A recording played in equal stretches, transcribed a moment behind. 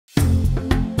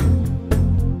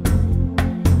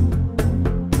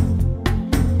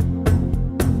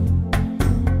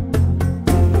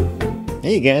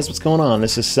Hey guys, what's going on?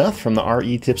 This is Seth from the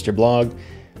RE Tipster blog.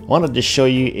 I wanted to show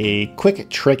you a quick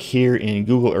trick here in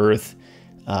Google Earth.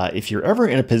 If you're ever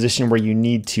in a position where you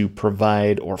need to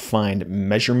provide or find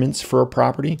measurements for a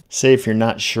property, say if you're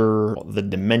not sure the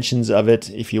dimensions of it,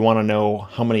 if you want to know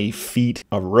how many feet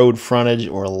of road frontage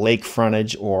or lake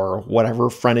frontage or whatever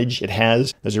frontage it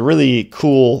has, there's a really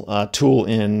cool tool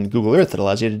in Google Earth that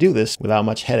allows you to do this without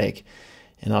much headache.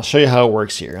 And I'll show you how it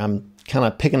works here. I'm kind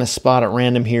of picking a spot at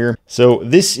random here. So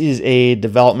this is a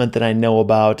development that I know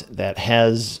about that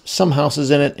has some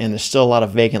houses in it, and there's still a lot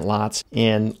of vacant lots.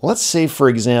 And let's say, for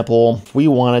example, if we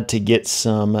wanted to get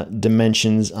some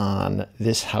dimensions on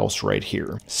this house right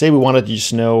here. Say we wanted to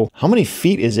just know how many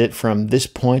feet is it from this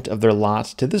point of their lot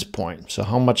to this point. So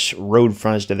how much road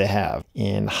frontage do they have?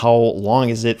 And how long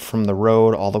is it from the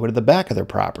road all the way to the back of their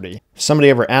property? If somebody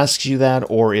ever asks you that,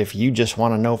 or if you just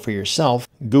want to know for yourself,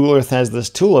 Google Earth has this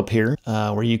tool up here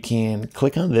where you can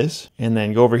click on this and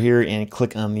then go over here and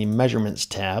click on the measurements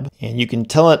tab, and you can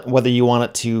tell it whether you want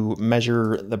it to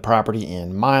measure the property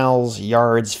in miles,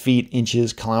 yards, feet,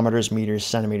 inches, kilometers, meters,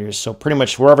 centimeters. So pretty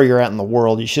much wherever you're at in the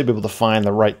world, you should be able to find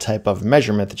the right type of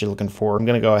measurement that you're looking for. I'm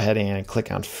going to go ahead and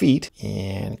click on feet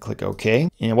and click OK.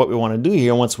 And what we want to do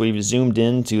here, once we've zoomed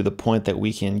in to the point that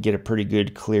we can get a pretty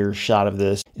good clear shot of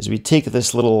this, is we take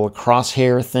this little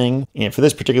crosshair thing, and for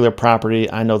this particular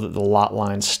property, I know that the lot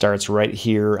line starts right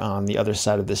here on the other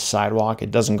side of this sidewalk.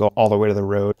 It doesn't go all the way to the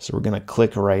road. So we're going to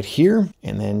click right here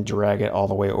and then drag it all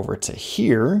the way over to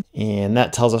here. And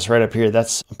that tells us right up here,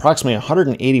 that's approximately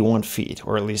 181 feet,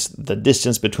 or at least the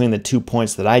distance between the 2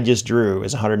 points that I just drew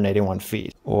is 181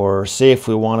 feet. Or say if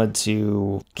we wanted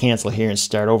to cancel here and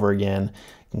start over again,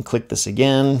 and click this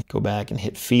again, go back and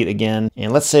hit feet again.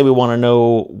 And let's say we want to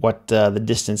know what the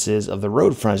distance is of the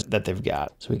road frontage that they've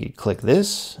got. So we could click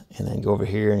this and then go over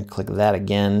here and click that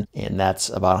again. And that's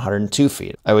about 102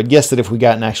 feet. I would guess that if we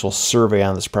got an actual survey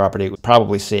on this property, it would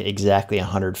probably say exactly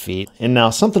 100 feet. And now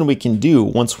something we can do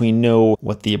once we know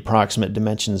what the approximate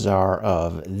dimensions are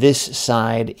of this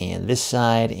side and this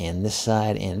side and this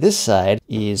side and this side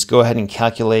is go ahead and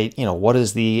calculate, what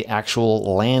is the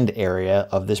actual land area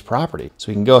of this property. So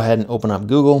we can go ahead and open up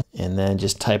Google and then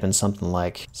just type in something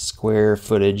like square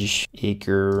footage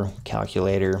acre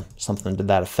calculator, something to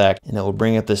that effect, and it will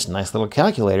bring up this nice little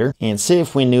calculator. And say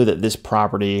if we knew that this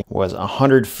property was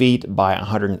 100 feet by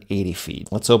 180 feet.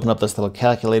 Let's open up this little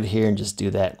calculator here and just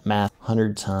do that math.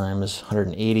 100 times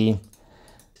 180,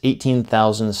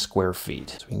 18,000 square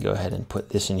feet. So we can go ahead and put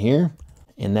this in here.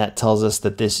 And that tells us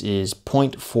that this is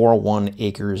 0.41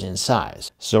 acres in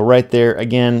size. So right there,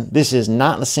 again, this is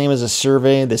not the same as a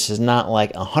survey. This is not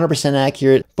like 100%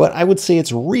 accurate, but I would say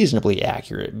it's reasonably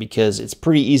accurate because it's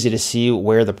pretty easy to see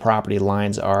where the property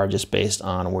lines are just based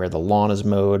on where the lawn is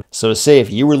mowed. So say if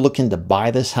you were looking to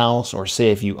buy this house, or say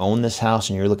if you own this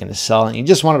house and you're looking to sell it, and you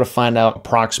just wanted to find out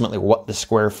approximately what the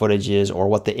square footage is, or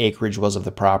what the acreage was of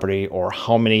the property, or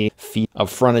how many feet of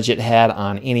frontage it had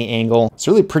on any angle, it's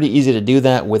really pretty easy to do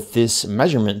that with this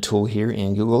measurement tool here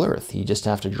in Google Earth. You just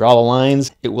have to draw the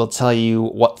lines. It will tell you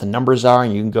what the numbers are,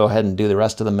 and you can go ahead and do the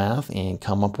rest of the math and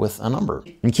come up with a number.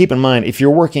 And keep in mind, if you're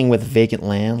working with vacant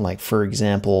land, like for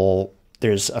example,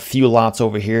 there's a few lots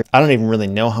over here. I don't even really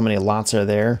know how many lots are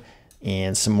there,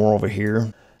 and some more over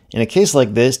here. In a case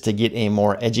like this, to get a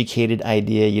more educated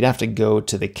idea, you'd have to go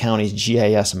to the county's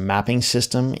GIS Mapping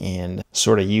System and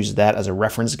sort of use that as a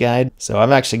reference guide. So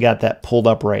I've actually got that pulled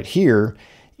up right here.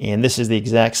 And this is the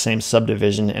exact same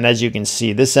subdivision. And as you can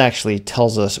see, this actually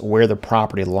tells us where the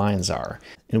property lines are.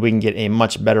 And we can get a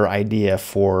much better idea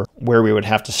for where we would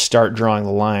have to start drawing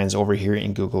the lines over here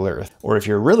in Google Earth. Or if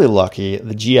you're really lucky,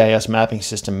 the GIS mapping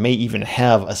system may even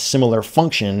have a similar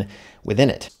function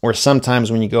within it. Or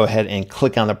sometimes when you go ahead and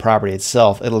click on the property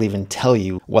itself, it'll even tell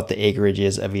you what the acreage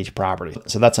is of each property.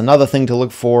 So that's another thing to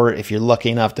look for. If you're lucky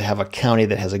enough to have a county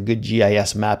that has a good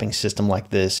GIS mapping system like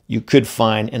this, you could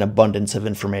find an abundance of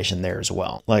information there as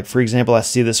well. Like for example, I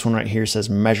see this one right here says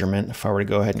measurement. If I were to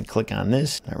go ahead and click on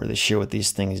this, not really sure what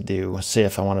these things do. Say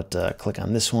if I wanted to click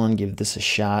on this one, give this a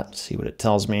shot, see what it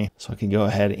tells me. So I can go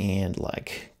ahead and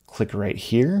click right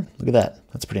here. Look at that.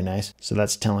 That's pretty nice. So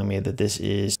that's telling me that this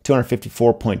is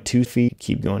 254.2 feet.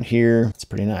 Keep going here. It's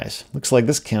pretty nice. Looks like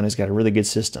this county's got a really good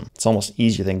system. It's almost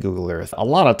easier than Google Earth. A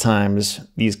lot of times,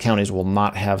 these counties will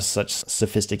not have such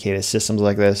sophisticated systems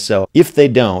like this. So if they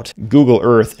don't, Google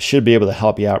Earth should be able to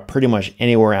help you out pretty much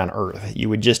anywhere on Earth. You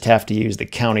would just have to use the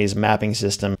county's mapping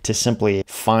system to simply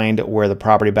find where the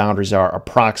property boundaries are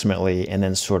approximately, and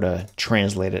then sort of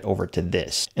translate it over to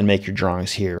this and make your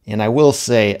drawings here. And I will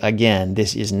say, again,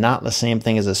 this is not the same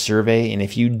thing as a survey. And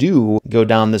if you do go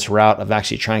down this route of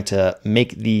actually trying to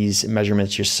make these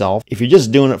measurements yourself, if you're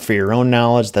just doing it for your own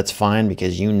knowledge, that's fine,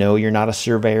 because you know you're not a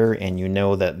surveyor and you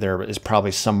know that there is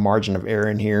probably some margin of error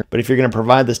in here. But if you're going to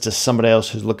provide this to somebody else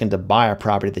who's looking to buy a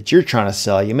property that you're trying to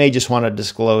sell, you may just want to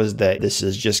disclose that this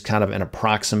is just kind of an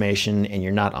approximation and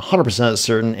you're not 100%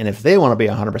 certain. And if they want to be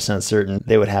 100% certain,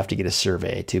 they would have to get a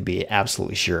survey to be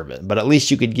absolutely sure of it. But at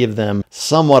least you could give them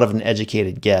somewhat of an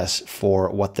educated guess for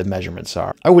what the measurements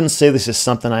are. I wouldn't say this is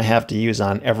something I have to use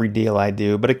on every deal I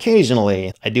do, but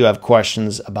occasionally I do have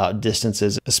questions about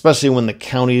distances, especially when the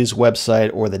county's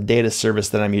website or the data service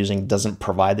that I'm using doesn't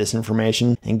provide this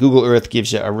information. And Google Earth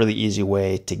gives you a really easy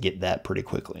way to get that pretty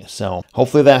quickly. So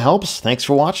hopefully that helps. Thanks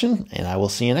for watching, and I will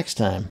see you next time.